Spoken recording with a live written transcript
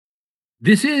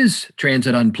This is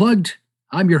Transit Unplugged.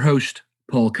 I'm your host,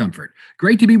 Paul Comfort.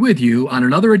 Great to be with you on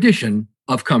another edition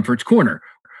of Comfort's Corner,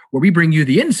 where we bring you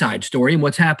the inside story and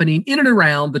what's happening in and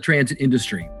around the transit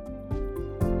industry.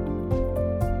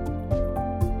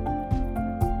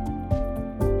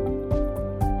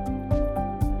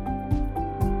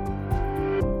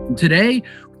 Today,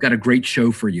 we've got a great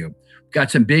show for you. We've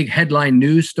got some big headline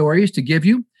news stories to give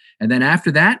you. And then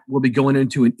after that, we'll be going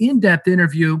into an in-depth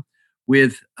interview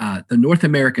with the North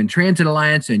American Transit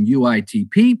Alliance and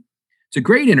UITP. It's a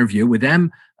great interview with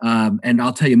them, and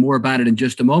I'll tell you more about it in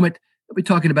just a moment. We'll be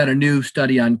talking about a new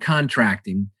study on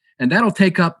contracting, and that'll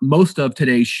take up most of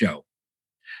today's show.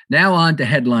 Now on to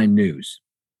headline news.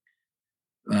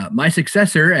 My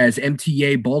successor as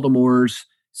MTA Baltimore's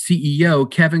CEO,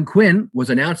 Kevin Quinn, was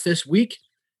announced this week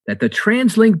that the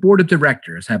TransLink Board of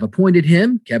Directors have appointed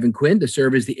him, Kevin Quinn, to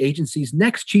serve as the agency's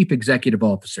next chief executive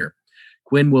officer.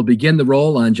 Quinn will begin the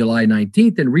role on July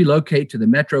 19th and relocate to the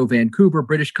Metro Vancouver,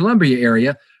 British Columbia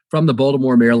area from the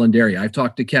Baltimore, Maryland area. I've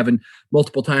talked to Kevin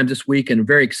multiple times this week and I'm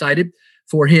very excited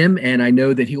for him, and I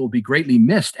know that he will be greatly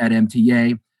missed at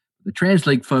MTA. The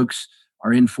TransLink folks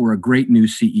are in for a great new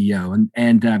CEO.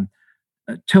 And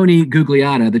Tony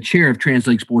Gugliotta, the chair of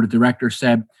TransLink's board of directors,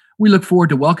 said, "We look forward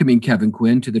to welcoming Kevin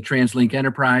Quinn to the TransLink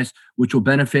enterprise, which will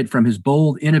benefit from his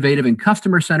bold, innovative, and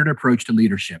customer-centered approach to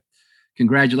leadership."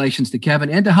 Congratulations to Kevin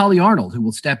and to Holly Arnold, who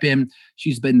will step in.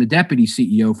 She's been the deputy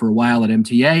CEO for a while at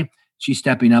MTA. She's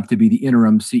stepping up to be the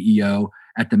interim CEO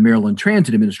at the Maryland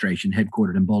Transit Administration,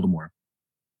 headquartered in Baltimore.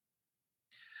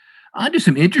 On to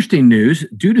some interesting news.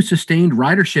 Due to sustained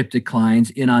ridership declines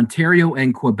in Ontario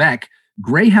and Quebec,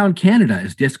 Greyhound Canada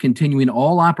is discontinuing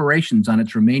all operations on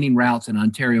its remaining routes in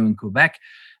Ontario and Quebec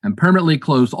and permanently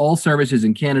closed all services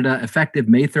in Canada effective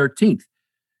May 13th.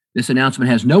 This announcement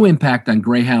has no impact on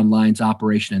Greyhound Line's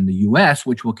operation in the U.S.,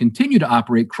 which will continue to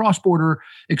operate cross-border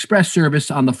express service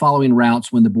on the following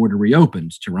routes when the border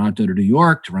reopens: Toronto to New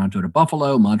York, Toronto to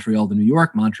Buffalo, Montreal to New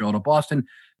York, Montreal to Boston,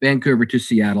 Vancouver to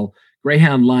Seattle.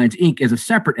 Greyhound Lines, Inc. is a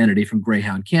separate entity from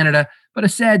Greyhound Canada, but a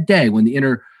sad day when the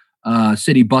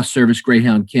inter-city bus service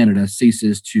Greyhound Canada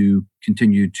ceases to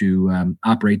continue to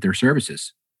operate their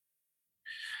services.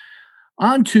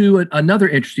 On to another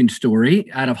interesting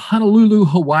story out of Honolulu,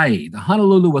 Hawaii. The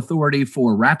Honolulu Authority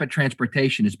for Rapid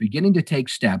Transportation is beginning to take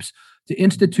steps to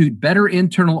institute better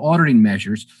internal auditing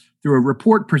measures through a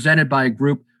report presented by a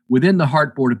group within the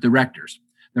HART Board of Directors.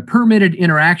 The Permitted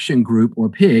Interaction Group, or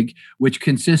PIG, which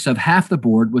consists of half the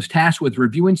board, was tasked with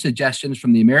reviewing suggestions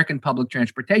from the American Public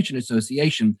Transportation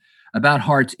Association about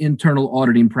HART's internal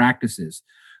auditing practices.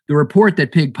 The report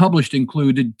that PIG published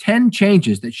included 10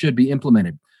 changes that should be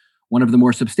implemented. One of the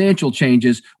more substantial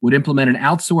changes would implement an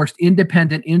outsourced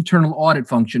independent internal audit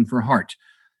function for HART,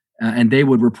 and they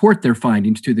would report their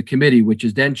findings to the committee, which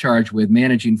is then charged with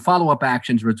managing follow-up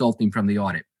actions resulting from the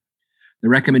audit. The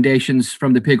recommendations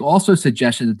from the PIG also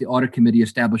suggested that the audit committee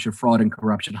establish a fraud and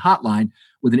corruption hotline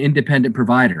with an independent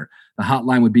provider. The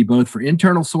hotline would be both for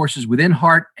internal sources within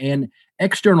HART and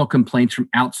external complaints from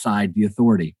outside the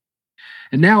authority.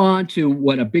 And now on to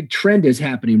what a big trend is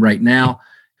happening right now,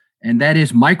 and that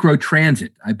is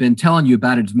microtransit. I've been telling you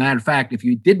about it. As a matter of fact, if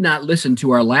you did not listen to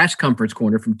our last Comfort's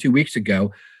Corner from 2 weeks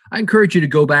ago, I encourage you to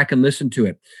go back and listen to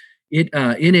it.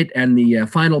 In it and the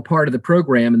final part of the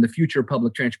program in the future of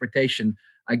public transportation,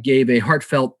 I gave a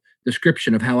heartfelt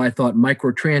description of how I thought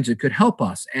microtransit could help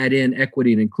us add in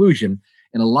equity and inclusion.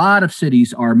 And a lot of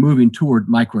cities are moving toward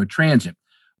microtransit.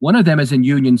 One of them is in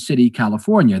Union City,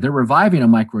 California. They're reviving a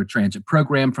microtransit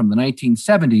program from the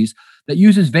 1970s that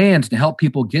uses vans to help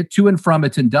people get to and from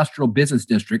its industrial business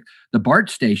district, the BART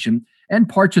station, and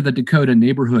parts of the Dakota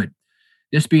neighborhood.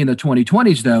 This being the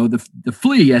 2020s, though, the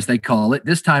FLEA, as they call it,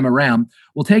 this time around,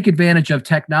 will take advantage of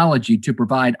technology to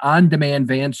provide on-demand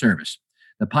van service.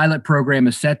 The pilot program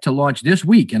is set to launch this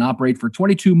week and operate for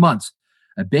 22 months.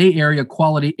 A Bay Area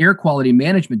Air Quality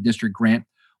Management District grant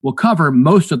will cover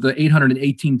most of the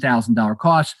 $818,000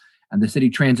 costs, and the city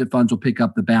transit funds will pick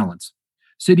up the balance.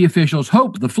 City officials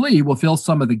hope the FLEA will fill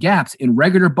some of the gaps in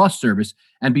regular bus service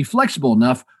and be flexible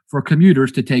enough for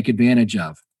commuters to take advantage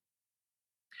of.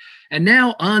 And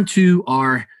now on to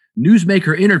our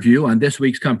newsmaker interview on this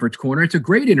week's Comfort's Corner. It's a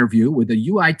great interview with the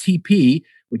UITP,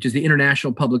 which is the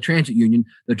International Public Transit Union,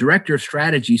 the Director of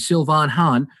Strategy, Sylvain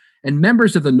Hahn, and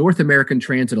members of the North American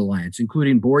Transit Alliance,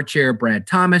 including Board Chair Brad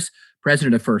Thomas,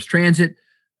 President of First Transit,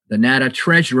 the NATA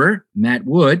Treasurer, Matt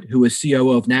Wood, who is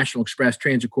COO of National Express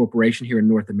Transit Corporation here in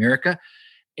North America,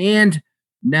 and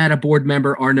NATA board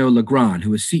member Arnaud Legrand,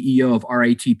 who is CEO of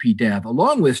RATP Dev,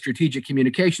 along with Strategic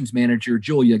Communications Manager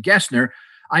Julia Gessner.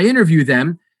 I interview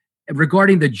them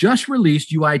regarding the just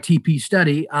released UITP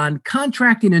study on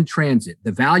contracting in transit,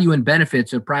 the value and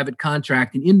benefits of private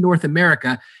contracting in North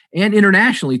America and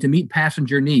internationally to meet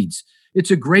passenger needs.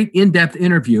 It's a great in-depth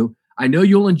interview. I know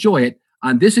you'll enjoy it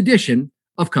on this edition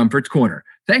of Comfort's Corner.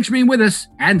 Thanks for being with us,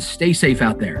 and stay safe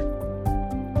out there.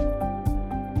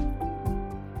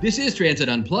 This is Transit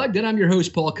Unplugged, and I'm your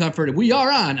host, Paul Comfort, and we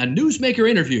are on a newsmaker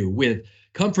interview with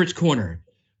Comfort's Corner.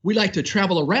 We like to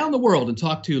travel around the world and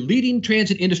talk to leading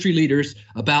transit industry leaders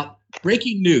about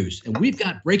breaking news. And we've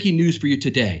got breaking news for you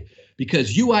today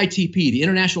because UITP, the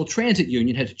International Transit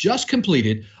Union, has just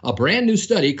completed a brand new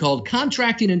study called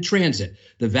Contracting in Transit,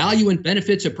 the value and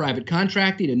benefits of private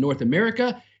contracting in North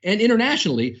America and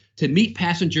internationally to meet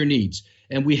passenger needs.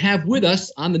 And we have with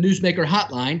us on the Newsmaker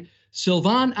Hotline,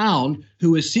 Sylvain Aoun,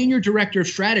 who is Senior Director of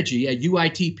Strategy at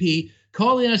UITP,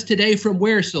 calling us today from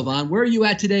where, Sylvain? Where are you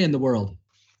at today in the world?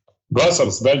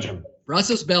 Brussels, Belgium.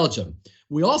 Brussels, Belgium.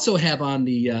 We also have on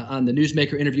the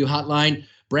Newsmaker interview hotline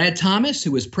Brad Thomas,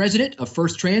 who is president of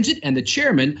First Transit and the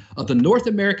chairman of the North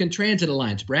American Transit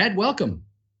Alliance. Brad, welcome.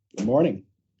 Good morning.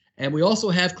 And we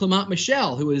also have Clement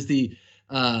Michel, who is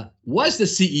was the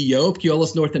CEO of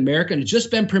Keolis North America and has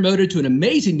just been promoted to an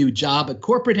amazing new job at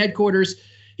corporate headquarters.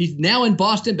 He's now in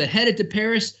Boston, but headed to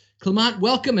Paris. Clement,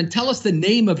 welcome, and tell us the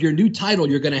name of your new title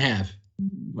you're going to have.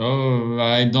 Oh,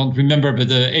 I don't remember, but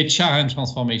HR and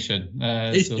transformation.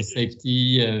 So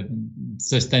safety,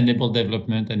 sustainable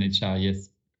development, and HR, yes.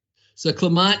 So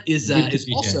Clement is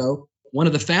also one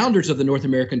of the founders of the North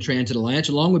American Transit Alliance,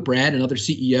 along with Brad and other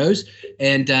CEOs.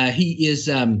 And he is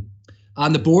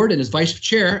on the board and is vice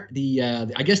chair,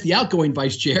 I guess the outgoing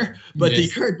vice chair, but yes, the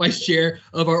current vice chair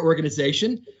of our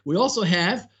organization. We also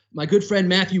have my good friend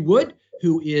Matthew Wood,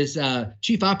 who is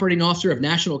Chief Operating Officer of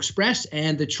National Express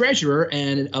and the Treasurer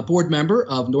and a board member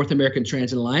of North American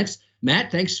Transit Alliance.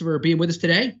 Matt, thanks for being with us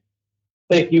today.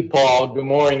 Thank you, Paul. Good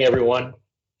morning, everyone.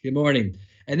 Good morning.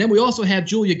 And then we also have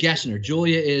Julia Gessner.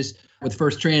 Julia is with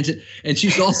First Transit, and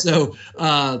she's also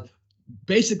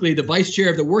basically the vice chair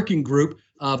of the working group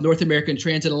of North American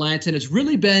Transit Alliance, and has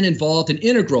really been involved and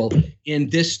integral in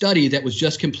this study that was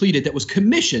just completed, that was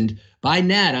commissioned by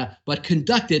NATA, but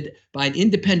conducted by an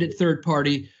independent third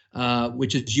party,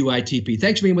 which is UITP.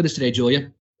 Thanks for being with us today,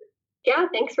 Julia. Yeah,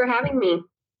 thanks for having me.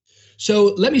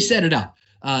 So let me set it up.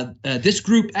 This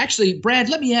group, actually, Brad,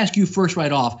 let me ask you first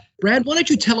right off. Brad, why don't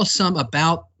you tell us some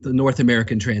about the North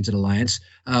American Transit Alliance,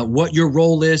 what your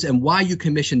role is, and why you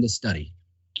commissioned this study?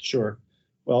 Sure.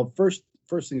 Well, first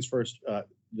things first,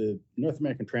 the North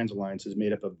American Transit Alliance is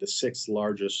made up of the 6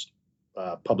 largest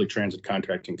public transit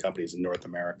contracting companies in North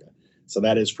America. So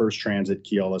that is First Transit,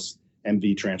 Keolis,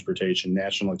 MV Transportation,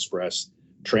 National Express,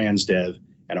 TransDev,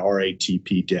 and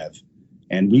RATP Dev.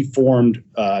 And we formed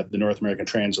the North American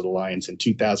Transit Alliance in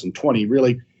 2020,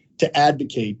 really to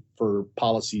advocate for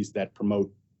policies that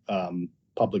promote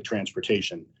public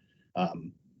transportation.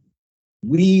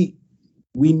 We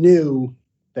knew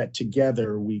that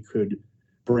together we could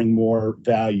bring more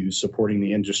value supporting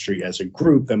the industry as a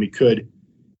group than we could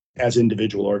as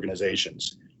individual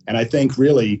organizations. And I think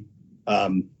really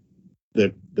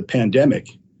the pandemic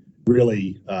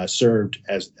really served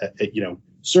as a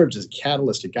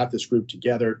catalyst. It got this group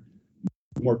together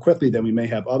more quickly than we may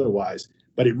have otherwise,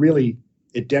 but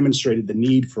it demonstrated the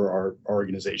need for our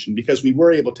organization because we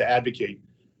were able to advocate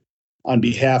on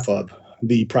behalf of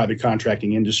the private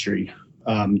contracting industry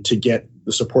to get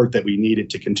the support that we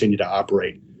needed to continue to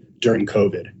operate during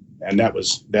COVID. And that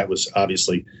was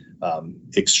obviously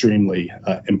extremely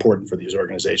important for these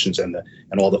organizations and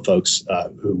all the folks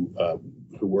who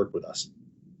work with us.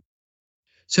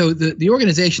 So the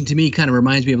organization to me kind of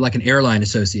reminds me of like an airline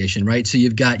association, right? So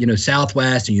you've got,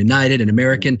 Southwest and United and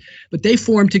American, but they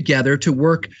form together to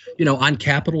work, on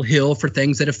Capitol Hill for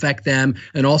things that affect them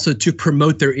and also to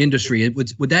promote their industry.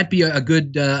 Would that be a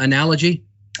good analogy?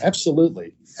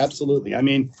 Absolutely. I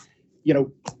mean,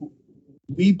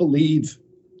 we believe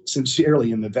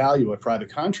sincerely in the value of private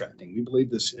contracting. We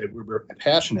believe this, we're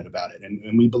passionate about it,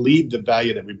 and we believe the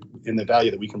value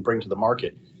that we can bring to the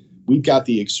market. We've got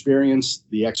the experience,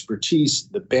 the expertise,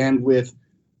 the bandwidth,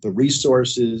 the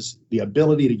resources, the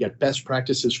ability to get best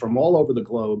practices from all over the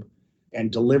globe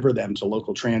and deliver them to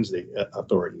local transit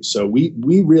authorities. So we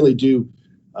really do,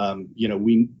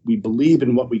 we believe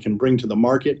in what we can bring to the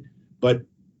market. But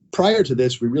prior to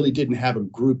this, we really didn't have a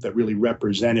group that really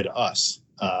represented us.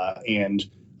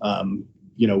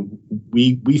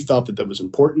 We felt that was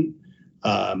important.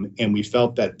 And we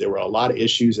felt that there were a lot of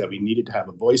issues that we needed to have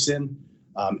a voice in.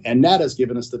 And NATA has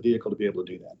given us the vehicle to be able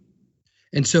to do that.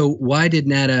 And so why did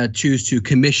NATA choose to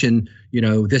commission,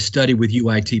 this study with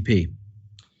UITP?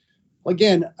 Well,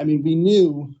 again, I mean, we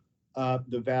knew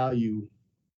the value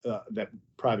that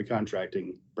private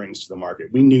contracting brings to the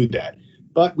market. We knew that,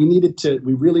 but we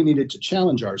really needed to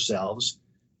challenge ourselves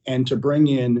and to bring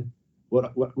in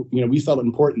what we felt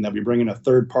important that we bring in a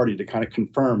third party to kind of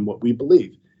confirm what we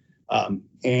believe.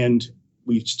 And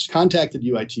we contacted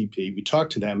UITP. We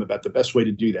talked to them about the best way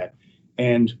to do that.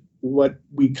 And what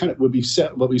we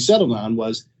settled on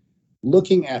was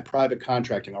looking at private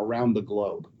contracting around the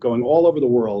globe, going all over the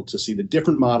world to see the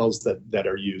different models that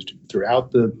are used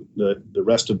throughout the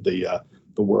rest of the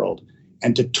world,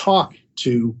 and to talk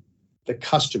to the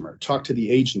customer, talk to the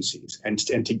agencies, and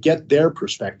to get their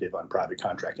perspective on private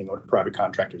contracting, what private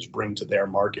contractors bring to their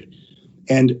market.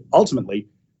 And ultimately,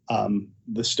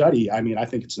 the study, I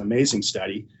think it's an amazing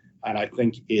study, and I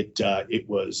think it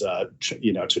was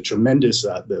it's a tremendous.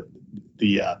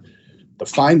 The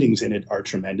findings in it are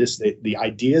tremendous. The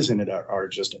ideas in it are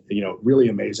just really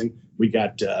amazing. We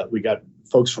got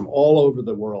folks from all over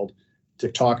the world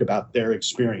to talk about their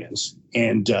experience,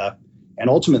 and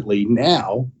ultimately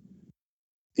now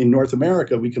in North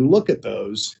America we can look at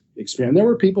those experience. There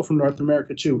were people from North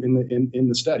America too in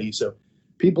the study, so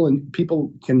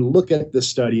people can look at this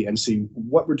study and see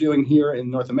what we're doing here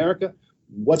in North America,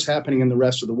 what's happening in the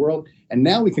rest of the world, and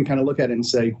now we can kind of look at it and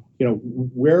say,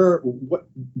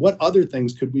 what other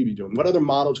things could we be doing? What other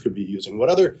models could we be using? What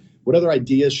other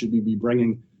ideas should we be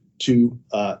bringing to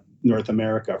North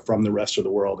America from the rest of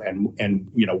the world? And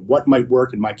what might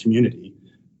work in my community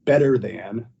better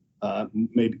than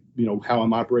maybe how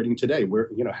I'm operating today? Where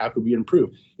how could we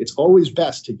improve? It's always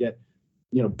best to get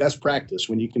best practice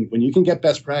when you can get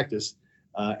best practice.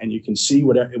 And you can see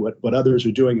what others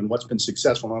are doing and what's been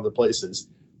successful in other places,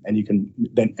 and you can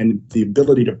then, and the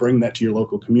ability to bring that to your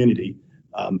local community,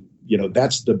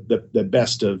 that's the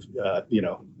best of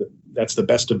that's the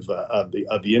best of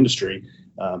the industry,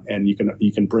 and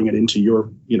you can bring it into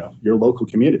your local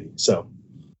community. So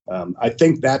I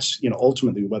think that's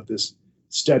ultimately what this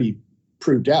study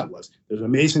proved out was there's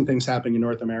amazing things happening in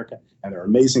North America, and there are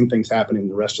amazing things happening in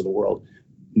the rest of the world.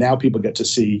 Now people get to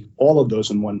see all of those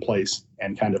in one place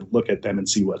and kind of look at them and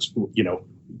see what's,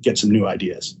 get some new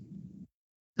ideas.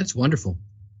 That's wonderful.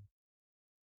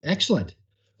 Excellent.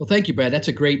 Well, thank you, Brad. That's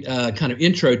a great kind of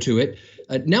intro to it.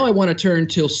 Now I want to turn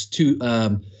to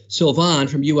Sylvain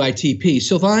from UITP.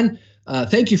 Sylvain,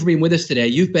 thank you for being with us today.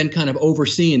 You've been kind of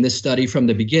overseeing this study from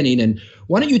the beginning. And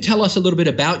why don't you tell us a little bit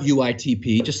about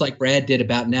UITP, just like Brad did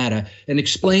about NATA, and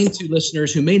explain to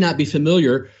listeners who may not be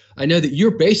familiar. I know that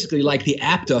you're basically like the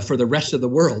APTA for the rest of the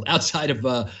world outside of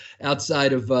the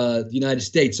United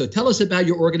States. So tell us about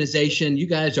your organization. You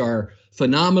guys are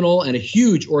phenomenal and a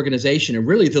huge organization, and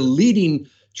really the leading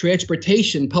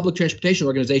public transportation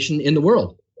organization in the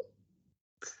world.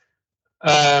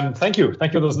 Thank you.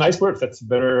 Thank you for those nice words. That's a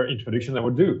better introduction than I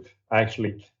would do,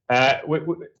 actually.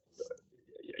 UITP,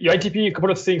 a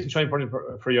couple of things which are important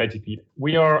for UITP.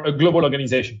 We are a global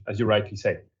organization, as you rightly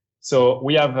say. So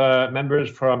we have members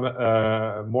from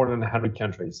more than 100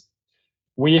 countries.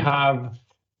 We have,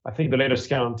 I think the latest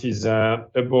count is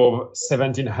above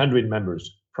 1,700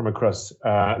 members from across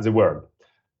the world.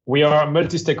 We are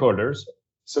multi-stakeholders.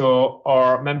 So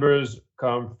our members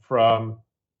come from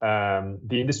the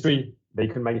industry,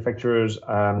 vehicle manufacturers,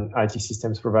 IT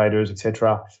systems providers,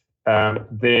 etc.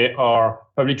 They are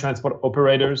public transport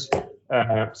operators,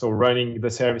 so running the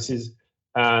services,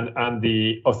 and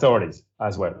the authorities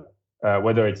as well.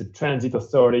 Whether it's a transit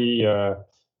authority, a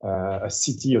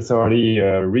city authority,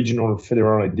 regional,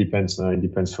 federal, it depends. It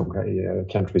depends from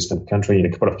countries to country. In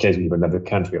a couple of cases, we even have the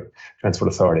country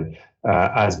transport authority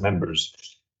as members.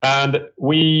 And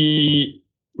we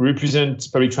represent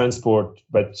public transport,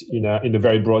 but in a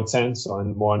very broad sense.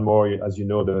 And more, as you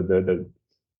know, the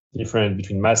difference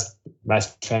between mass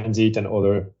transit and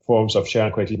other forms of shared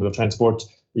and collective mode of transport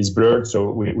is blurred.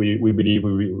 So we believe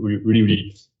we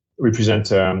really represent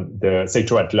the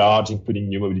sector at large, including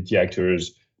new mobility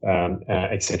actors,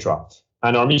 etc.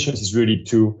 And our mission is really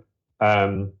to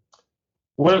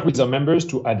work with our members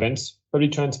to advance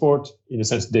public transport, in a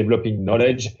sense, developing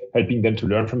knowledge, helping them to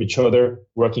learn from each other,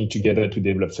 working together to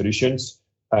develop solutions,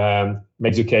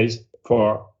 make the case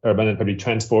for urban and public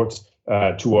transport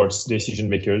towards decision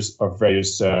makers of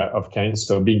various of kinds.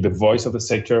 So being the voice of the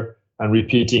sector and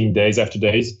repeating days after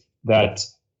days that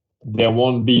there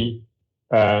won't be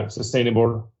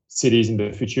sustainable cities in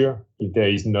the future if there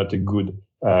is not a good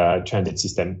transit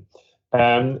system.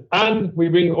 And we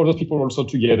bring all those people also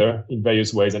together in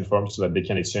various ways and forms so that they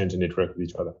can exchange and network with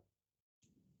each other.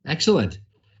 Excellent.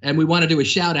 And we want to do a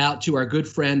shout out to our good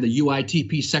friend, the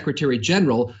UITP Secretary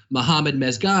General, Mohammed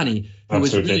Mezgani, who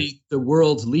is really the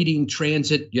world's leading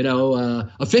transit,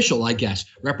 official, I guess,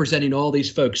 representing all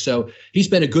these folks. So he's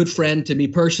been a good friend to me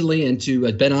personally and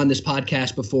to been on this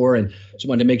podcast before, and just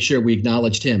wanted to make sure we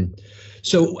acknowledged him.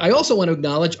 So I also want to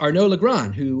acknowledge Arnaud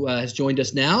Legrand, who has joined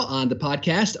us now on the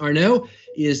podcast. Arnaud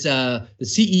is the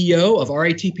CEO of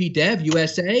RITP Dev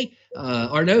USA.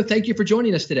 Arnaud, thank you for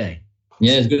joining us today.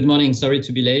 Yes, good morning. Sorry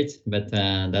to be late, but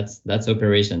that's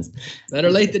operations. Better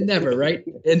late than never, right?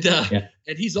 And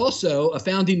and he's also a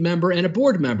founding member and a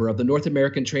board member of the North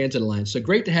American Transit Alliance. So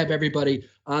great to have everybody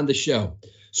on the show.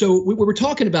 So what we're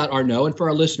talking about, Arnaud, and for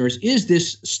our listeners, is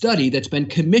this study that's been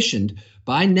commissioned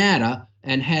by NATA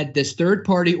and had this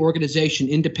third-party organization,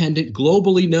 independent,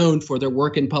 globally known for their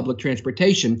work in public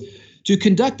transportation, to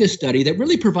conduct this study that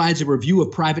really provides a review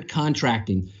of private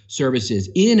contracting services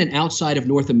in and outside of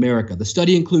North America. The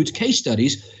study includes case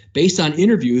studies based on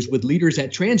interviews with leaders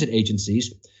at transit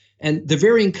agencies, and the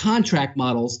varying contract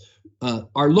models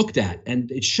are looked at. And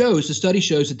the study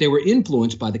shows that they were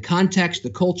influenced by the context,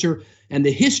 the culture, and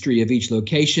the history of each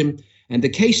location. And the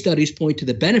case studies point to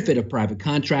the benefit of private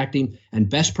contracting and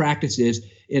best practices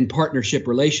in partnership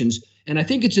relations. And I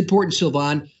think it's important,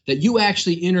 Sylvain, that you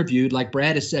actually interviewed, like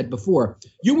Brad has said before,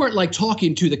 you weren't like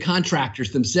talking to the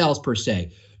contractors themselves per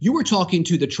se. You were talking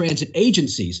to the transit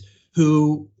agencies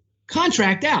who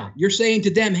contract out. You're saying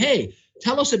to them, hey,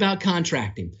 tell us about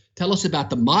contracting. Tell us about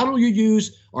the model you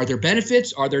use. Are there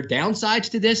benefits? Are there downsides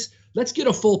to this? Let's get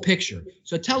a full picture.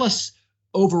 So tell us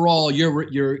overall your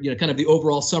kind of the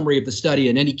overall summary of the study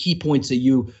and any key points that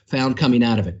you found coming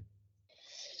out of it.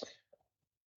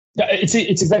 Yeah, it's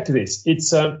exactly this.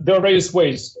 There are various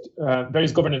ways,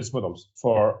 various governance models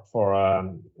for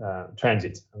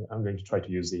transit. I'm going to try to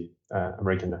use the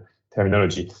American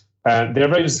terminology. There are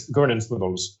various governance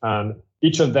models, and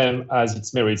each of them has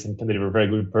its merits and can deliver very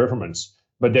good performance.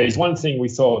 But there is one thing we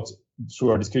thought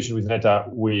through our discussion with NATA,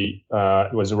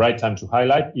 it was the right time to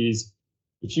highlight is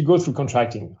if you go through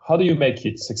contracting, how do you make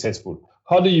it successful?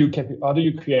 How do you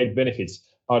create benefits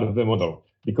out of the model?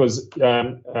 Because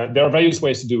there are various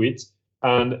ways to do it,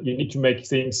 and you need to make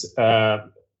things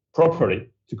properly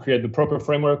to create the proper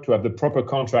framework, to have the proper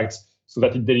contracts, so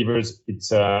that it delivers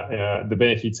the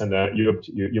benefits and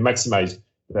you maximize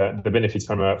the benefits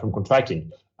from contracting.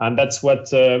 And that's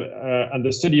what and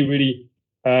the study really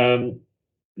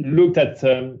looked at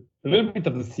a little bit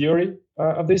of the theory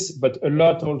of this, but a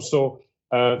lot also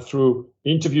through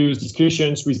interviews,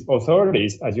 discussions with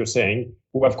authorities, as you're saying,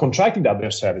 who have contracted out their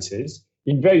services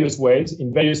in various ways,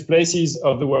 in various places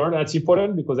of the world. That's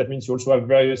important because that means you also have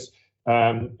various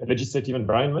legislative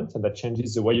environments, and that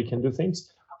changes the way you can do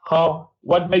things.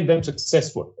 What made them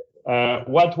successful?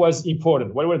 What was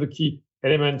important? What were the key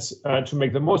elements to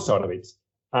make the most out of it?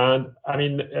 And I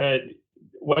mean,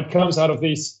 what comes out of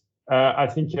this, I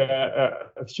think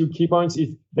a few key points is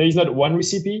there is not one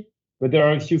recipe, but there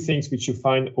are a few things which you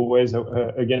find always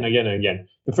again and again.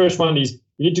 The first one is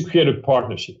you need to create a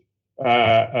partnership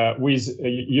with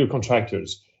your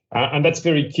contractors. And that's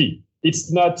very key.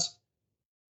 It's not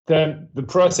the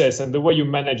process and the way you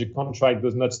manage a contract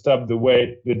does not stop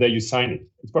the day you sign it.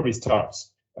 It probably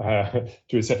starts to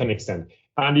a certain extent.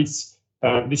 And this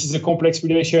is a complex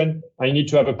relation. I need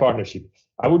to have a partnership.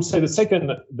 I would say the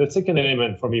second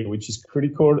element for me, which is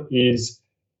critical, is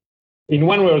in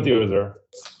one way or the other,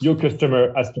 your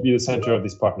customer has to be the center of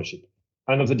this partnership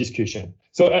and of the discussion.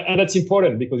 So, and that's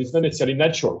important because it's not necessarily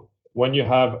natural when you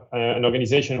have an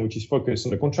organization which is focused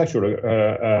on the contractual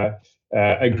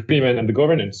agreement and the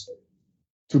governance,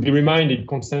 to be reminded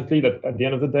constantly that at the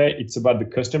end of the day, it's about the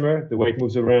customer, the way it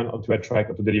moves around, or to attract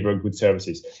or to deliver good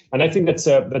services. And I think that's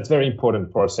very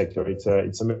important for our sector. It's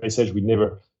a message we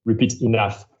never repeat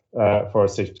enough for a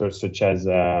sector such as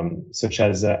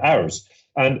ours.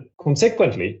 And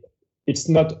consequently, it's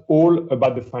not all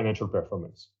about the financial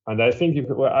performance. And I think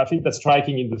that's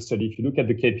striking in the study. If you look at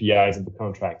the KPIs and the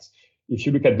contracts, if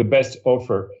you look at the best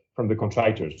offer from the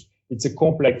contractors, it's a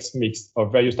complex mix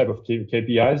of various types of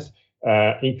KPIs,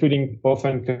 including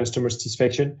often customer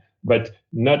satisfaction, but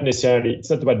not necessarily. It's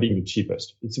not about being the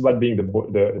cheapest. It's about being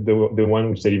the one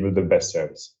which delivers the best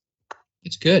service.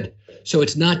 It's good. So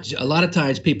it's not, a lot of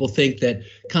times people think that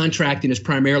contracting is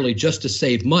primarily just to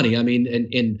save money. I mean,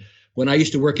 in when I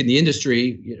used to work in the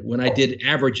industry, when I did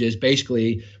averages,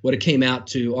 basically what it came out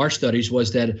to our studies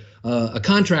was that a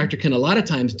contractor can a lot of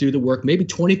times do the work maybe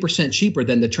 20% cheaper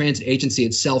than the transit agency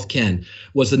itself can,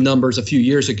 was the numbers a few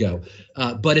years ago.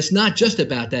 But it's not just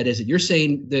about that, is it? You're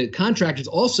saying the contractors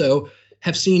also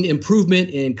have seen improvement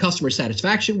in customer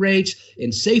satisfaction rates,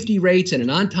 in safety rates, and in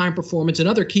on-time performance and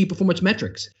other key performance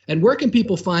metrics. And where can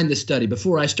people find this study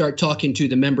before I start talking to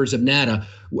the members of NATA?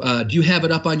 Do you have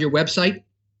it up on your website?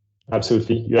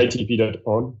 Absolutely.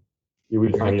 UITP.org. You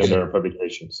will find it under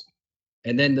publications.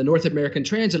 And then the North American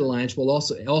Transit Alliance will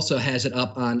also has it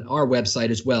up on our website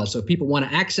as well. So if people want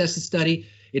to access the study,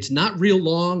 it's not real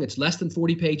long. It's less than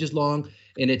 40 pages long,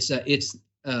 and it's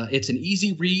an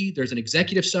easy read. There's an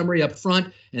executive summary up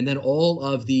front, and then all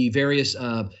of the various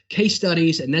case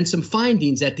studies, and then some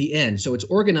findings at the end. So it's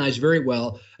organized very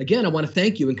well. Again, I want to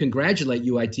thank you and congratulate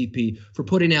UITP for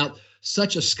putting out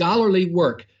such a scholarly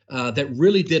work that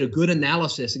really did a good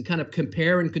analysis and kind of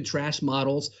compare and contrast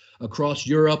models across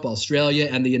Europe, Australia,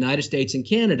 and the United States and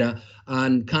Canada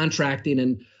on contracting.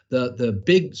 And the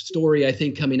big story, I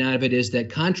think, coming out of it is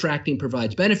that contracting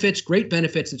provides benefits, great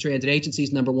benefits to transit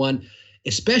agencies, number one,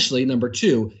 especially number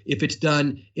two, if it's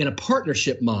done in a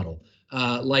partnership model,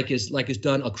 like is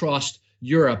done across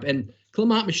Europe. And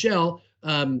Clement Michel,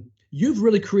 you've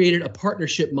really created a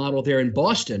partnership model there in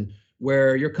Boston,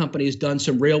 where your company has done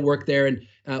some rail work there. And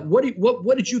what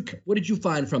did you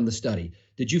find from the study?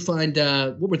 Did you find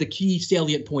what were the key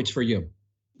salient points for you?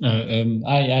 I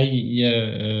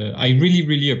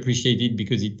really appreciate it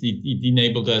because it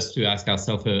enabled us to ask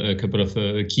ourselves a couple of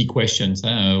key questions.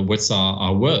 What's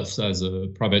our worth as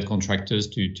private contractors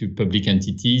to public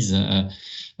entities?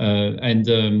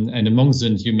 And amongst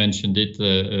them, you mentioned it.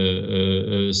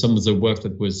 Some of the work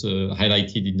that was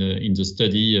highlighted in the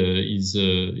study is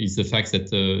the fact that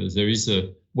there is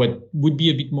what would be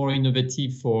a bit more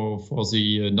innovative for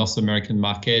the North American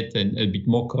market and a bit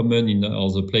more common in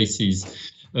other places.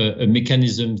 A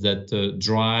mechanism that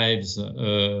drives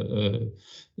the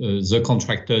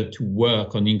contractor to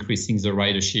work on increasing the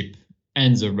ridership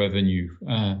and the revenue.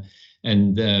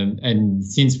 And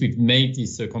since we've made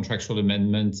this contractual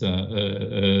amendment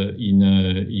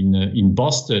in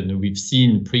Boston, we've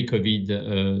seen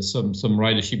pre-COVID some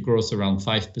ridership growth around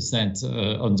 5%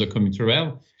 on the commuter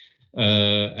rail.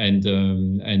 And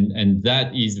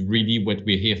that is really what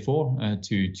we're here for,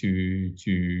 to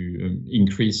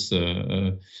increase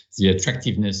the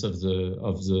attractiveness of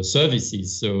the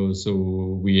services. So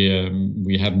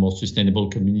we have more sustainable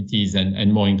communities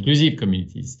and more inclusive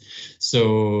communities.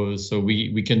 So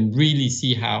we can really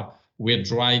see how we're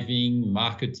driving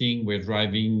marketing, we're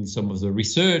driving some of the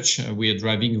research, we're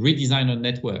driving redesign on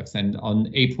networks. And on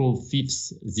April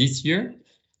 5th this year,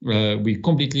 we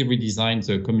completely redesigned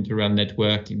the commuter rail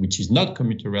network, which is not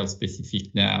commuter rail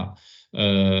specific now,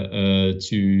 to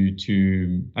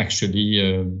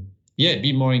actually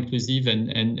be more inclusive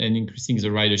and increasing the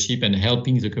ridership and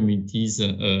helping the communities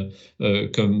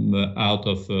come out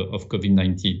of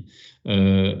COVID-19.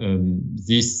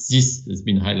 This has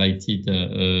been highlighted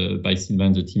by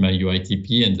Sylvain, the team at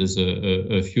UITP, and there's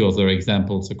a few other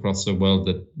examples across the world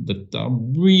that are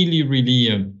really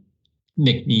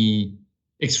make me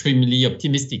extremely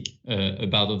optimistic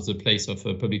about the place of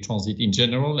public transit in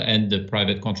general and the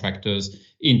private contractors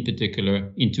in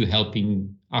particular into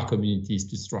helping our communities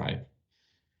to thrive.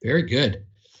 Very good.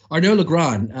 Arnaud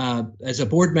Legrand, as a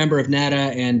board member of NATA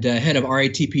and head of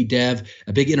RATP Dev,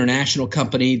 a big international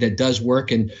company that does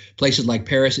work in places like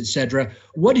Paris, etc.,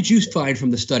 what did you find from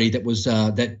the study that was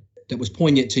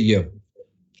poignant to you?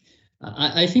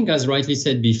 I think, as rightly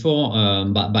said before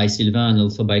by Sylvain and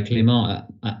also by Clément,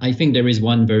 I think there is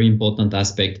one very important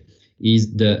aspect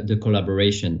is the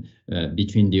collaboration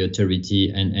between the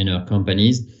authority and our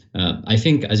companies. I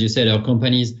think, as you said, our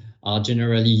companies are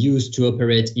generally used to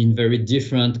operate in very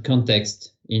different contexts,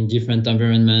 in different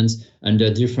environments,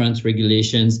 under different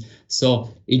regulations. So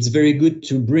it's very good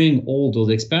to bring all those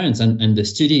experience, and the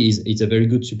study is a very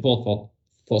good support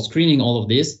for screening all of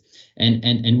this.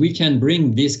 And we can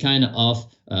bring this kind of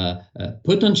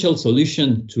potential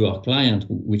solution to our client,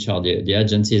 which are the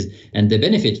agencies, and they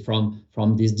benefit from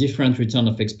this different return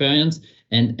of experience.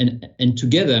 And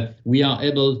together we are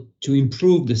able to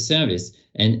improve the service.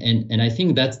 And I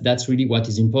think that's really what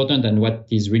is important, and what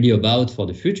is really about for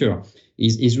the future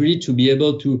is really to be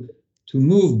able to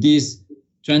move this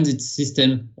transit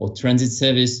system or transit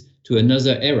service to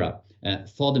another era.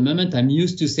 For the moment, I'm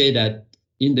used to say that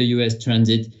in the US,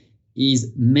 transit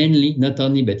is mainly, not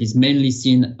only, but is mainly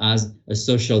seen as a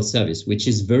social service, which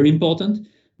is very important,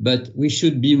 but we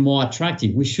should be more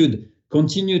attractive. We should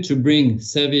continue to bring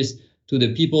service to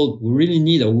the people who really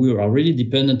need or who are really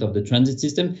dependent of the transit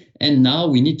system. And now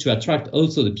we need to attract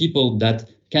also the people that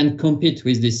can compete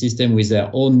with this system with their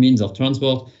own means of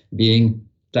transport, being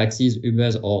taxis,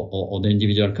 Ubers, or the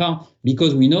individual car,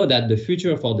 because we know that the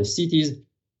future for the cities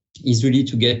is really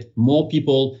to get more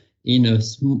people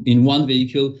in one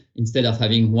vehicle instead of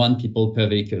having one people per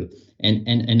vehicle.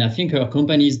 And I think our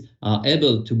companies are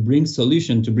able to bring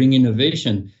solution, to bring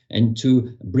innovation, and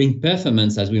to bring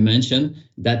performance, as we mentioned,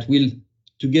 that will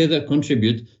together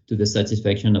contribute to the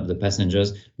satisfaction of the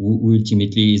passengers, who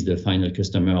ultimately is the final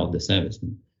customer of the service.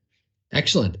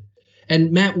 Excellent.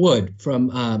 And Matt Wood from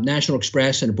National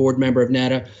Express and a board member of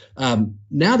NATA,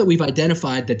 now that we've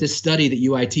identified that this study that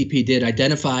UITP did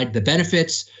identified the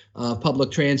benefits of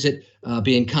public transit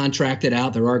being contracted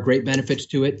out, there are great benefits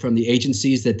to it from the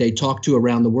agencies that they talk to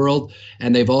around the world.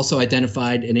 And they've also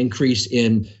identified an increase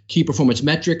in key performance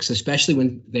metrics, especially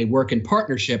when they work in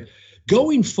partnership.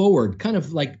 Going forward, kind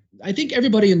of like, I think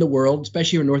everybody in the world,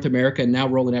 especially here in North America and now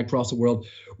rolling out across the world,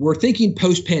 we're thinking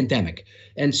post-pandemic.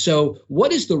 And so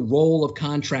what is the role of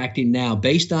contracting now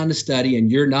based on the study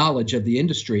and your knowledge of the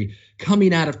industry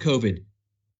coming out of COVID?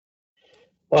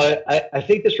 Well, I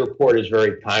think this report is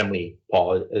very timely,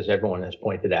 Paul, as everyone has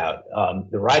pointed out.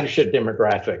 The ridership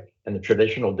demographic and the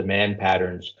traditional demand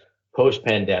patterns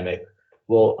post-pandemic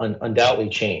will undoubtedly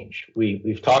change.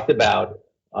 We've talked about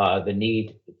the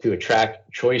need to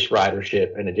attract choice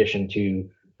ridership in addition to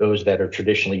those that are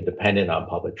traditionally dependent on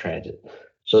public transit.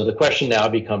 So the question now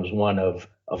becomes one of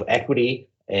equity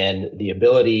and the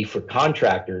ability for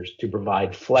contractors to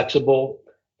provide flexible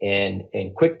and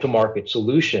quick to market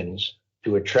solutions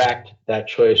to attract that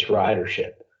choice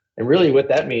ridership. And really what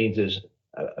that means is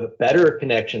a better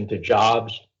connection to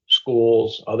jobs,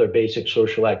 schools, other basic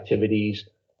social activities,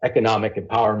 economic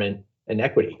empowerment, and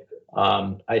equity.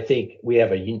 I think we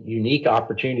have a unique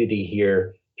opportunity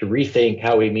here to rethink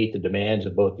how we meet the demands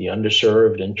of both the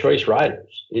underserved and choice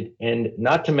riders. And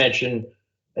not to mention,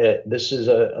 this is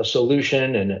a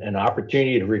solution and an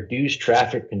opportunity to reduce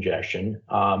traffic congestion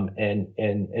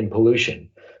and pollution.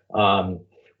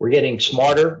 We're getting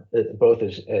smarter, both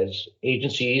as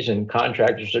agencies and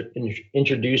contractors are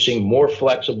introducing more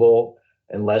flexible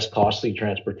and less costly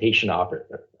transportation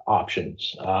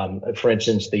options. For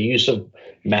instance, the use of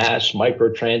mass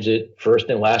microtransit, first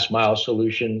and last mile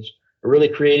solutions are really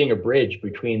creating a bridge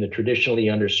between the traditionally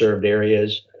underserved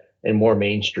areas and more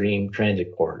mainstream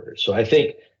transit corridors. So I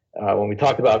think when we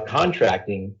talk about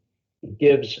contracting, it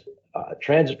gives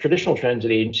traditional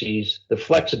transit agencies the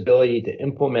flexibility to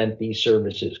implement these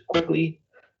services quickly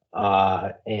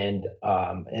and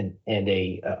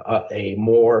a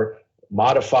more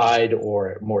modified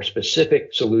or more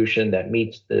specific solution that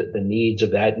meets the needs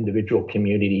of that individual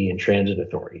community and transit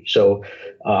authority. So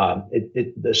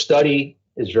the study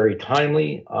is very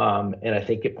timely, and I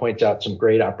think it points out some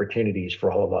great opportunities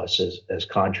for all of us as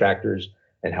contractors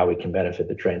and how we can benefit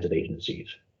the transit agencies.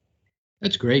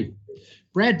 That's great.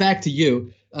 Brad, back to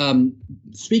you.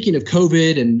 Speaking of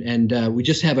COVID, and we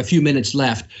just have a few minutes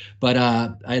left, but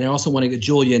I also want to get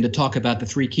Julia in to talk about the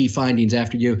 3 key findings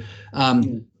after you.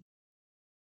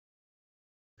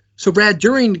 So Brad,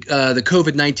 during the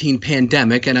COVID-19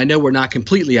 pandemic, and I know we're not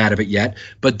completely out of it yet,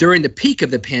 but during the peak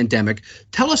of the pandemic,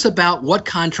 tell us about what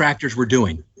contractors were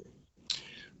doing.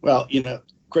 Well,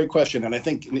 great question. And I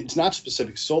think it's not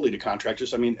specific solely to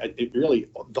contractors. I mean, it really,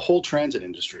 the whole transit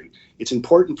industry, it's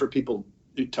important for people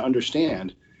to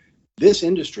understand this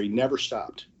industry never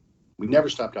stopped. We never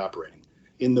stopped operating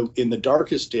in the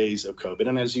darkest days of COVID.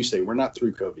 And as you say, we're not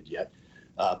through COVID yet.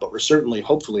 But we're certainly,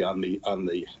 hopefully, on the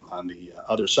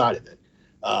other side of it.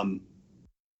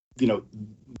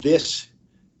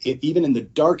 Even in the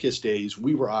darkest days,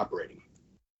 we were operating.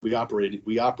 We operated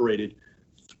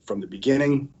from the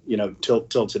beginning,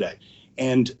 till today,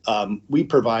 and we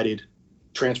provided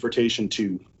transportation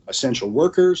to essential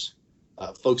workers,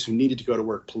 folks who needed to go to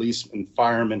work, police and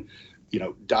firemen,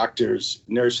 doctors,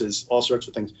 nurses, all sorts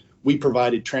of things. We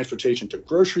provided transportation to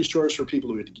grocery stores for people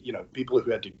who had,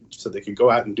 so they could go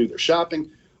out and do their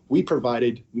shopping. We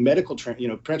provided medical,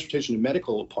 transportation to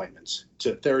medical appointments,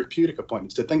 to therapeutic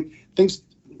appointments, to things,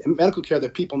 medical care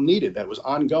that people needed, that was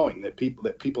ongoing, that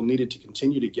people needed to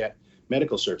continue to get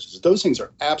medical services. Those things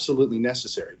are absolutely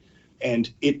necessary,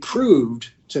 and it proved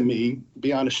to me,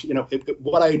 be honest,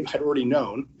 what I had already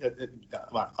known,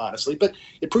 honestly, but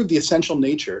it proved the essential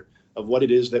nature of what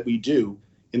it is that we do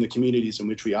in the communities in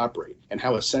which we operate, and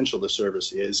how essential the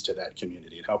service is to that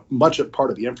community, and how much a part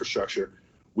of the infrastructure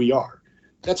we are.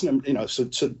 That's so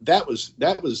that was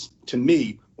to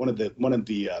me one of the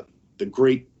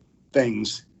great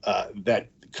things that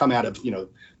come out of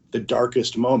the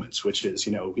darkest moments, which is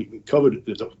COVID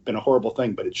has been a horrible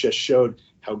thing, but it just showed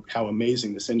how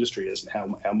amazing this industry is and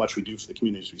how much we do for the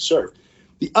communities we serve.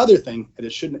 The other thing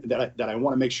that I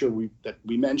want to make sure we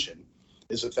mention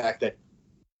is the fact that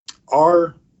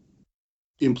our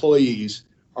employees,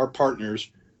 our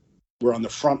partners, were on the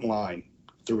front line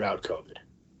throughout COVID.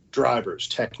 drivers,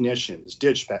 technicians,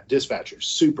 dispatchers,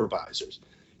 supervisors,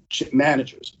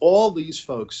 managers, all these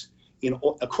folks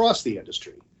across the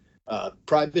industry,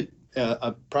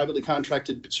 privately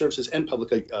contracted services and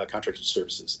publicly contracted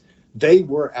services. They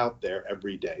were out there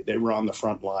every day. They were on the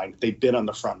front line. They've been on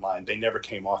the front line. They never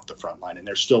came off the front line, and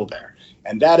they're still there.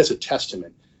 And that is a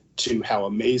testament to how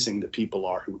amazing the people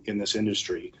are who in this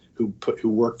industry, who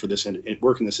work in this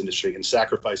industry and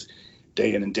sacrifice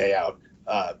day in and day out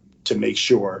to make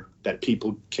sure that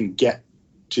people can get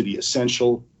to the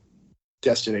essential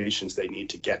destinations they need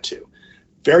to get to.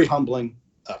 Very humbling.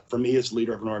 For me as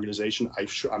leader of an organization,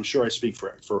 I'm sure I speak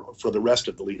for the rest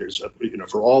of the leaders,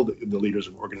 for all the leaders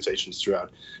of organizations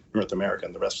throughout North America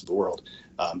and the rest of the world.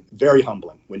 Very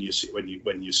humbling when you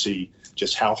see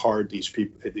just how hard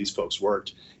these folks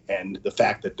worked, and the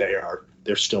fact that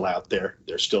they're still out there,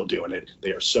 they're still doing it.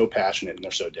 They are so passionate and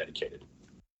they're so dedicated.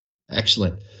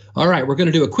 Excellent. All right, we're going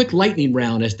to do a quick lightning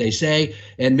round, as they say,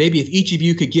 and maybe if each of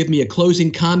you could give me a closing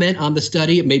comment on the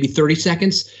study, maybe 30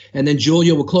 seconds, and then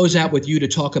Julia will close out with you to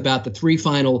talk about the three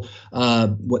final,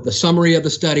 the summary of the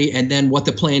study, and then what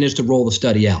the plan is to roll the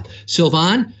study out.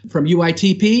 Sylvain from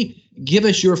UITP, give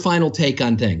us your final take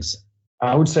on things.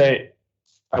 I would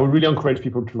really encourage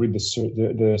people to read the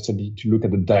study, to look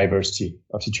at the diversity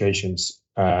of situations,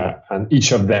 and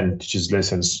each of them teaches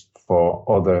lessons for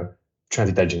other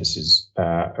transit agencies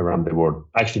around the world.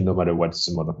 Actually, no matter what's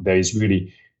the model, there is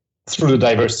really, through the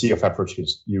diversity of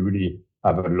approaches, you really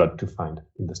have a lot to find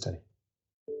in the study.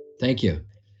 Thank you.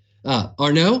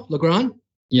 Arnaud Legrand?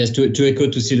 Yes, to echo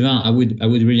to Sylvain, I would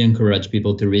really encourage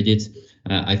people to read it.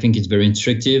 I think it's very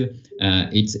instructive.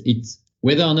 It's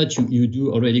whether or not you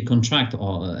do already contract,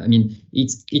 or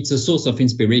it's a source of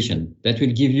inspiration that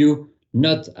will give you,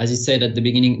 not, as I said at the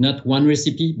beginning, not one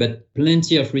recipe, but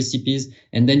plenty of recipes,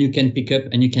 and then you can pick up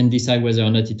and you can decide whether or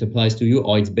not it applies to you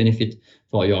or it's benefit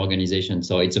for your organization.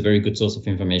 So it's a very good source of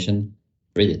information.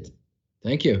 Read it.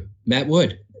 Thank you. Matt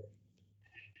Wood.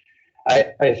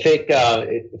 I think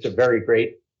it's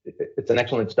it's an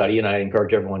excellent study, and I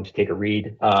encourage everyone to take a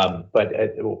read. But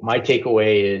my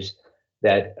takeaway is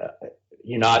that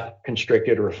you're not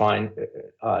constricted or refined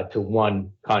to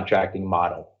one contracting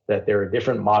model, that there are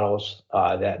different models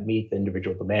that meet the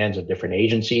individual demands of different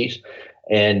agencies.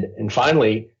 And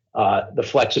finally, the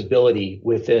flexibility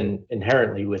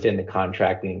inherently within the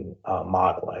contracting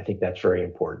model. I think that's very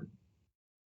important.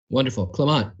 Wonderful.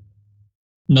 Clement.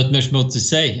 Not much more to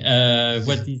say.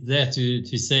 What is there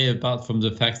to say apart from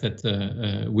the fact that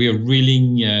we are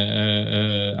willing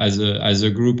as a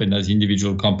group and as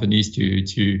individual companies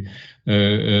to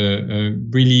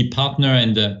really partner,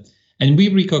 and we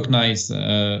recognize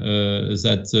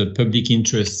that public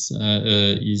interest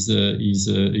is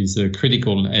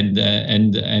critical, and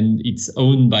it's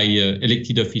owned by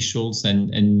elected officials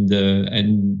and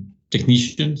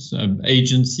technicians,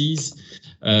 agencies,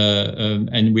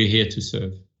 and we're here to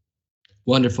serve.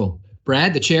 Wonderful.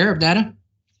 Brad, the chair of NATA?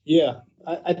 Yeah,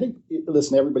 I think,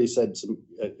 listen, everybody said some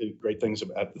great things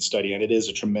about the study, and it is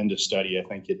a tremendous study. I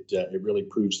think it really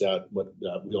proves out what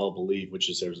we all believe, which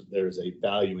is there's a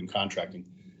value in contracting.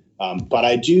 But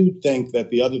I do think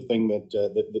that the other thing that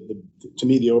to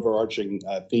me, the overarching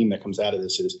theme that comes out of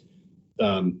this is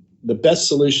the best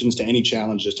solutions to any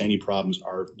challenges, to any problems,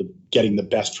 are getting the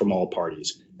best from all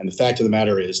parties. And the fact of the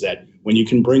matter is that when you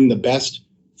can bring the best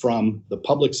from the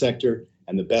public sector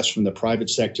and the best from the private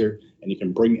sector, and you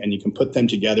can put them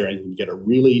together, and you can get a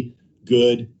really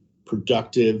good,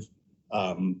 productive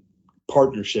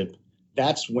partnership,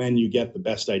 that's when you get the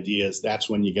best ideas. That's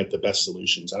when you get the best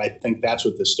solutions. And I think that's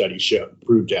what this study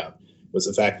proved out, was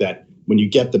the fact that when you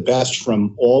get the best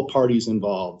from all parties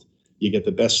involved, you get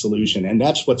the best solution. And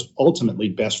that's what's ultimately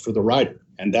best for the rider.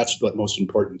 And that's the most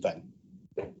important thing.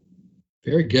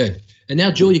 Very good. And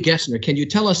now, Julia Gessner, can you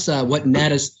tell us what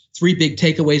NATA's three big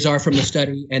takeaways are from the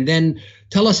study, and then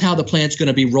tell us how the plan's going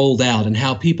to be rolled out and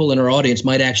how people in our audience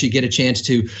might actually get a chance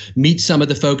to meet some of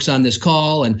the folks on this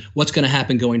call and what's going to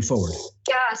happen going forward?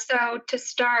 Yeah, so to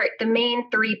start, the main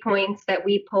 3 points that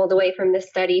we pulled away from this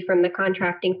study from the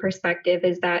contracting perspective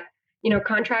is that,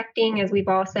 contracting, as we've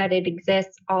all said, it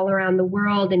exists all around the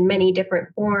world in many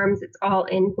different forms. It's all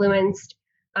influenced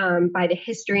by the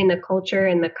history and the culture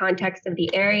and the context of the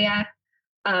area.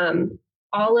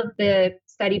 All of the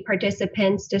study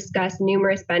participants discussed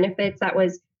numerous benefits. That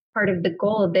was part of the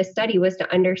goal of this study, was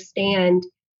to understand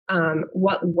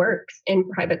what works in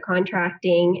private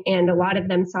contracting. And a lot of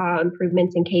them saw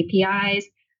improvements in KPIs,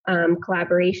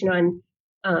 collaboration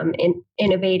on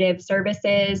innovative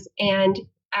services. And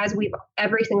as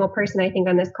every single person I think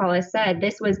on this call has said,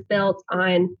 this was built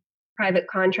on private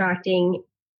contracting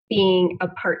being a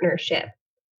partnership.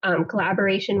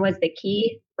 collaboration was the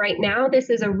key. Right now, this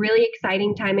is a really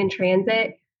exciting time in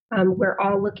transit. We're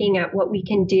all looking at what we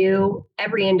can do.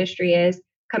 Every industry is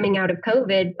coming out of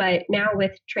COVID, but now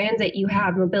with transit, you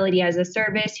have mobility as a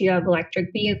service, you have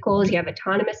electric vehicles, you have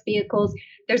autonomous vehicles.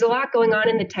 There's a lot going on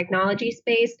in the technology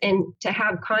space, and to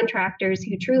have contractors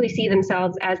who truly see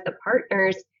themselves as the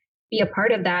partners be a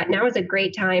part of that, now is a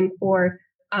great time for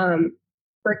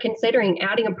considering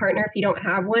adding a partner if you don't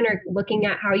have one, or looking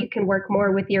at how you can work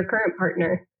more with your current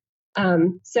partner.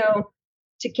 So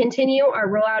to continue our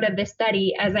rollout of this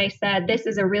study, as I said, this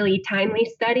is a really timely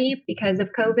study because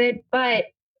of COVID, but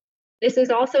this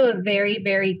is also a very,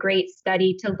 very great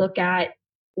study to look at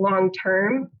long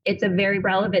term. It's a very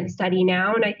relevant study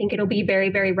now, and I think it'll be very,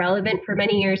 very relevant for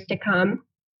many years to come.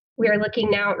 We are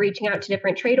looking now at reaching out to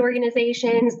different trade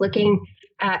organizations, looking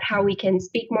at how we can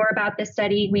speak more about this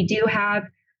study. We do have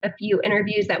a few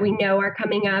interviews that we know are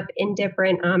coming up in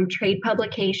different trade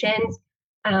publications.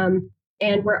 And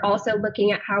we're also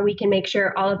looking at how we can make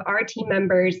sure all of our team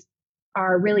members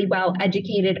are really well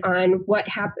educated on what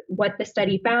the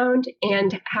study found,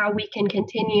 and how we can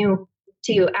continue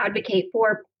to advocate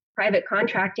for private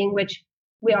contracting, which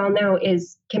we all know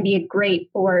can be great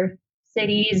for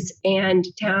cities and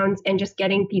towns and just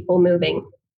getting people moving.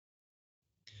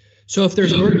 So if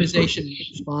there's an organization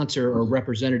sponsor or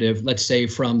representative, let's say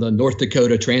from the North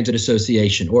Dakota Transit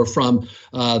Association or from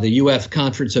the UF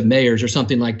Conference of Mayors or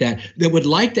something like that, that would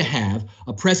like to have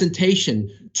a presentation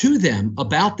to them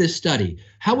about this study,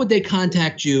 how would they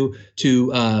contact you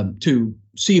to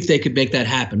see if they could make that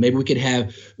happen? Maybe we could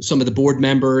have some of the board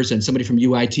members and somebody from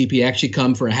UITP actually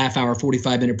come for a half-hour,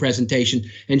 45-minute presentation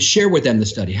and share with them the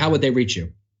study. How would they reach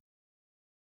you?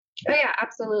 Oh, yeah,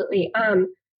 absolutely.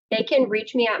 They can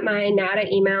reach me at my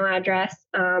NATA email address,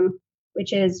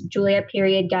 which is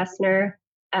Julia.Gessner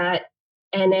at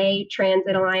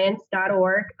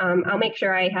natransitAlliance.org. I'll make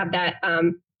sure I have that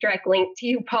direct link to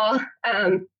you, Paul.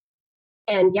 And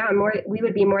yeah, we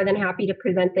would be more than happy to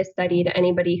present this study to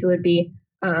anybody who would be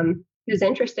who's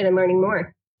interested in learning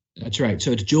more. That's right.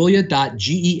 So it's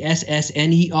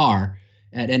Julia.Gessner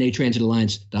at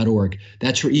natransitAlliance.org.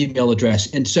 That's her email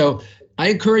address. And so I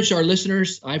encourage our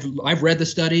listeners. I've read the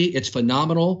study. It's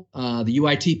phenomenal. The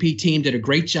UITP team did a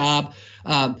great job.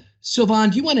 Sylvain,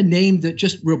 do you want to name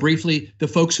just real briefly the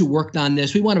folks who worked on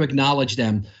this? We want to acknowledge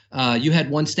them. You had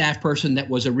one staff person that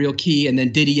was a real key, and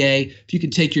then Didier. If you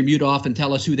can take your mute off and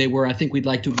tell us who they were, I think we'd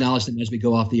like to acknowledge them as we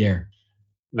go off the air.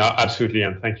 No, absolutely,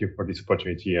 and thank you for this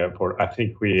opportunity. I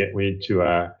think we need to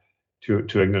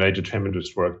acknowledge the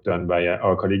tremendous work done by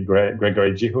our colleague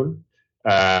Gregory Jihul.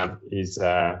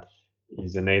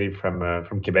 He's a native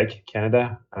from Quebec,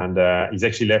 Canada, and he's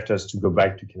actually left us to go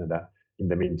back to Canada in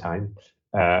the meantime.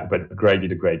 But Greg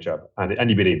did a great job, and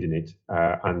he believed in it.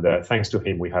 And thanks to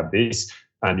him, we have this.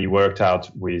 And he worked out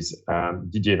with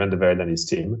Didier Van der Velde and his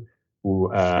team,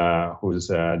 whose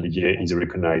Didier is a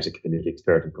recognized academic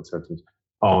expert and consultant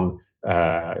on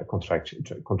contracting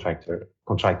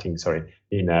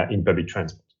in public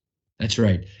transport. That's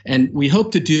right. And we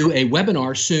hope to do a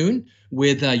webinar soon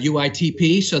with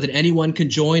UITP so that anyone can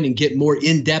join and get more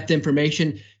in-depth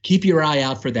information. Keep your eye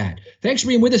out for that. Thanks for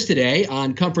being with us today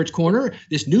on Comfort's Corner,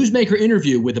 this newsmaker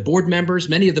interview with the board members,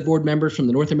 many of the board members from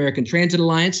the North American Transit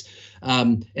Alliance,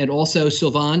 and also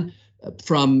Sylvain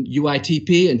from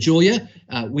UITP and Julia.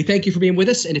 We thank you for being with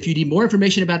us. And if you need more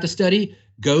information about the study,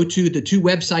 go to the two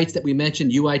websites that we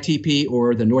mentioned, UITP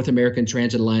or the North American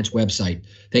Transit Alliance website.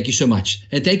 Thank you so much.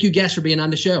 And thank you, guests, for being on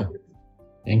the show.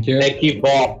 Thank you. Thank you,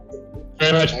 Paul.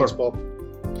 Very much, Paul.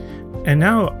 And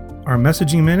now our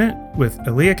messaging minute with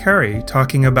Aaliyah Carey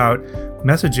talking about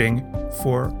messaging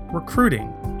for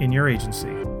recruiting in your agency.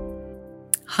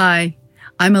 Hi,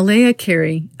 I'm Aaliyah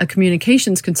Carey, a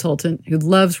communications consultant who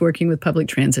loves working with public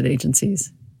transit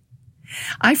agencies.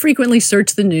 I frequently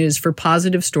search the news for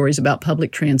positive stories about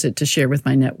public transit to share with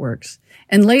my networks.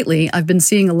 And lately, I've been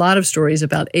seeing a lot of stories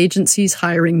about agencies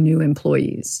hiring new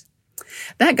employees.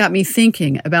 That got me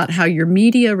thinking about how your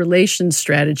media relations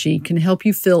strategy can help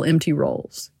you fill empty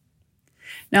roles.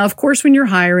 Now, of course, when you're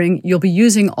hiring, you'll be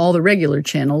using all the regular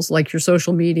channels like your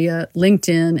social media,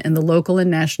 LinkedIn, and the local and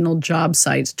national job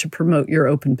sites to promote your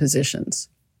open positions.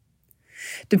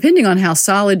 Depending on how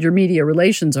solid your media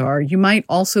relations are, you might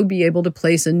also be able to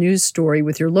place a news story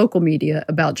with your local media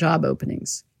about job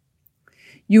openings.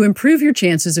 You improve your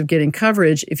chances of getting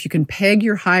coverage if you can peg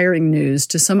your hiring news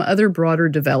to some other broader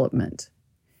development.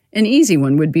 An easy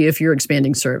one would be if you're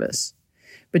expanding service.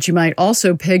 But you might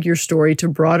also peg your story to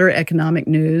broader economic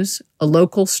news, a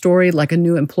local story like a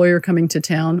new employer coming to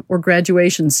town, or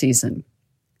graduation season.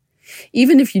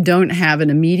 Even if you don't have an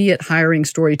immediate hiring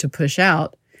story to push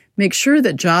out, Make sure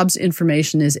that jobs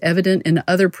information is evident in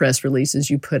other press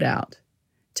releases you put out.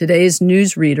 Today's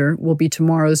newsreader will be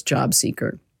tomorrow's job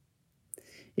seeker.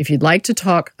 If you'd like to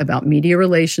talk about media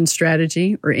relations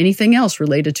strategy or anything else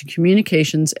related to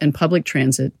communications and public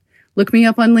transit, look me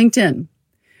up on LinkedIn.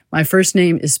 My first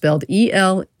name is spelled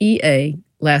E-L-E-A,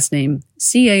 last name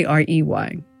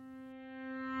C-A-R-E-Y.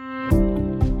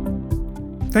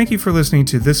 Thank you for listening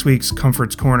to this week's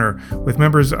Comforts Corner with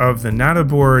members of the NATA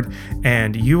board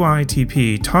and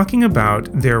UITP talking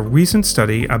about their recent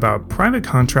study about private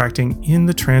contracting in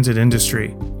the transit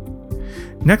industry.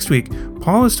 Next week,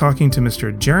 Paul is talking to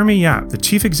Mr. Jeremy Yap, the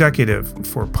Chief Executive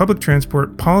for Public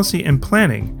Transport Policy and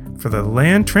Planning for the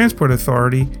Land Transport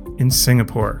Authority in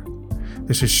Singapore.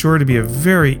 This is sure to be a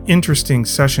very interesting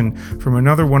session from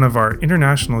another one of our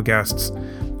international guests.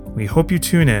 We hope you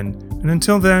tune in, and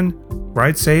until then,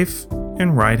 ride safe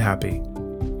and ride happy.